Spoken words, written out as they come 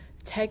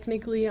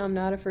technically I'm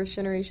not a first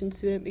generation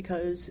student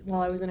because while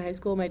I was in high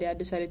school, my dad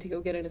decided to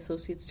go get an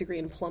associate's degree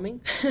in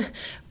plumbing.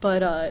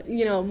 But,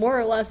 more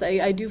or less,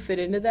 I do fit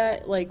into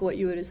that, like what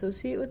you would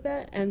associate with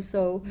that. And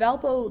so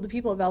Valpo, the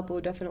people at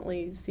Valpo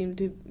definitely seem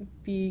to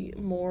be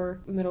more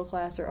middle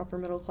class or upper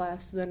middle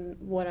class than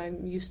what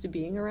I'm used to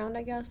being around,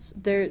 I guess.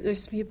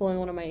 There's people in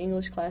one of my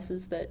English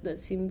classes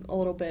that seem a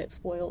little bit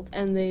spoiled,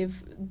 and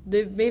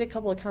they've made a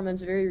couple of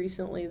comments very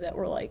recently that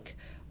were like,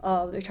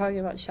 they're talking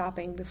about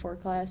shopping before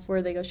class,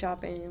 where they go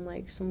shopping, and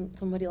like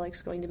somebody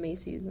likes going to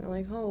Macy's, and they're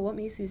like, oh, what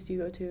Macy's do you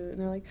go to? And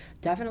they're like,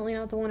 definitely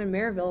not the one in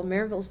Maryville.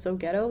 Maryville's so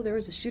ghetto. There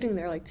was a shooting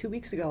there like 2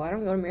 weeks ago. I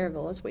don't go to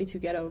Maryville. That's way too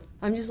ghetto.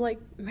 I'm just like,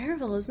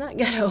 Maryville is not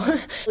ghetto.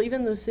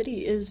 Even the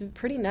city is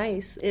pretty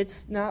nice.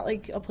 It's not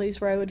like a place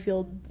where I would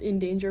feel in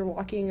danger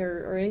walking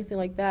or anything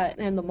like that.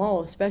 And the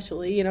mall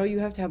especially, you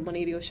have to have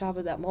money to go shop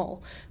at that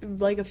mall.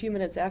 Like a few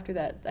minutes after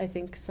that, I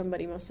think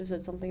somebody must have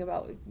said something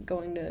about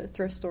going to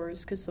thrift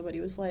stores because somebody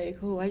was like,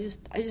 oh, I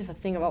just have a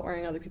thing about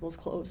wearing other people's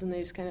clothes, and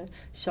they just kind of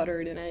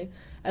shuddered, and I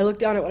looked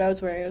down at what I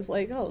was wearing. I was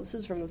like, oh, this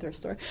is from the thrift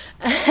store.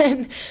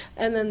 And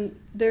then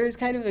there's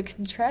kind of a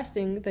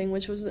contrasting thing,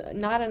 which was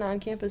not an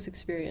on-campus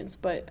experience,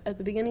 but at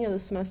the beginning of the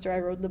semester, I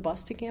rode the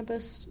bus to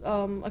campus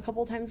a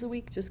couple times a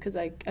week just because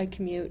I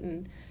commute,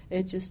 and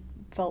it just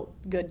felt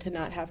good to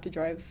not have to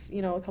drive,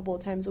 a couple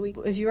of times a week.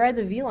 If you ride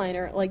the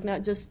V-Liner, like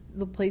not just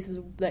the places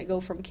that go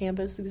from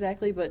campus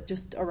exactly, but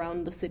just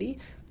around the city,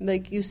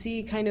 like you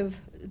see kind of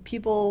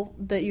people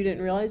that you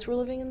didn't realize were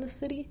living in the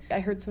city. I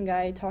heard some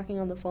guy talking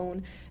on the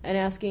phone and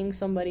asking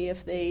somebody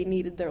if they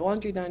needed their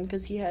laundry done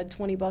because he had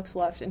 $20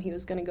 left and he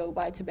was going to go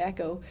buy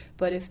tobacco,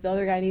 but if the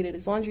other guy needed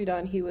his laundry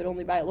done, he would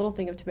only buy a little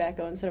thing of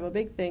tobacco instead of a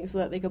big thing so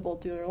that they could both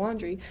do their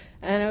laundry.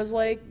 And I was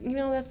like,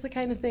 that's the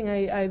kind of thing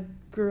I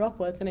grew up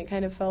with, and it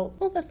kind of felt,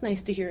 well, that's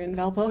nice to hear in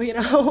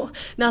Valpo,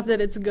 Not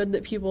that it's good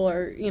that people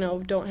are,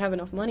 don't have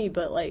enough money,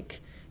 but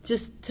like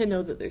just to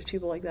know that there's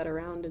people like that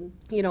around. And,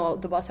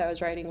 the bus I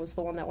was riding was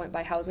the one that went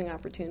by housing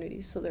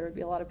opportunities, so there would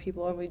be a lot of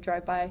people, and we'd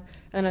drive by,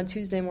 and on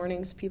Tuesday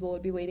mornings, people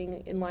would be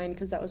waiting in line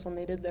because that was when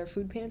they did their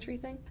food pantry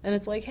thing. And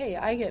it's like, hey,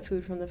 I get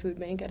food from the food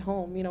bank at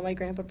home. My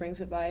grandpa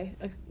brings it by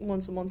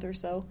once a month or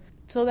so.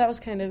 So that was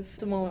kind of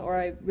the moment where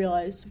I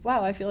realized,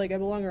 wow, I feel like I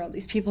belong around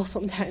these people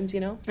sometimes,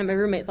 And my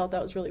roommate thought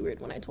that was really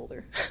weird when I told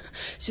her.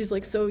 She's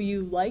like, so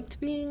you liked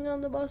being on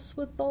the bus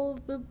with all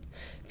of the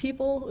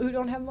people who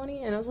don't have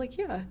money? And I was like,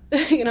 yeah.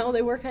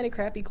 They wear kind of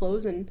crappy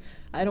clothes, and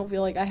I don't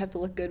feel like I have to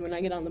look good when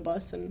I get on the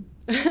bus, and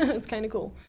it's kind of cool.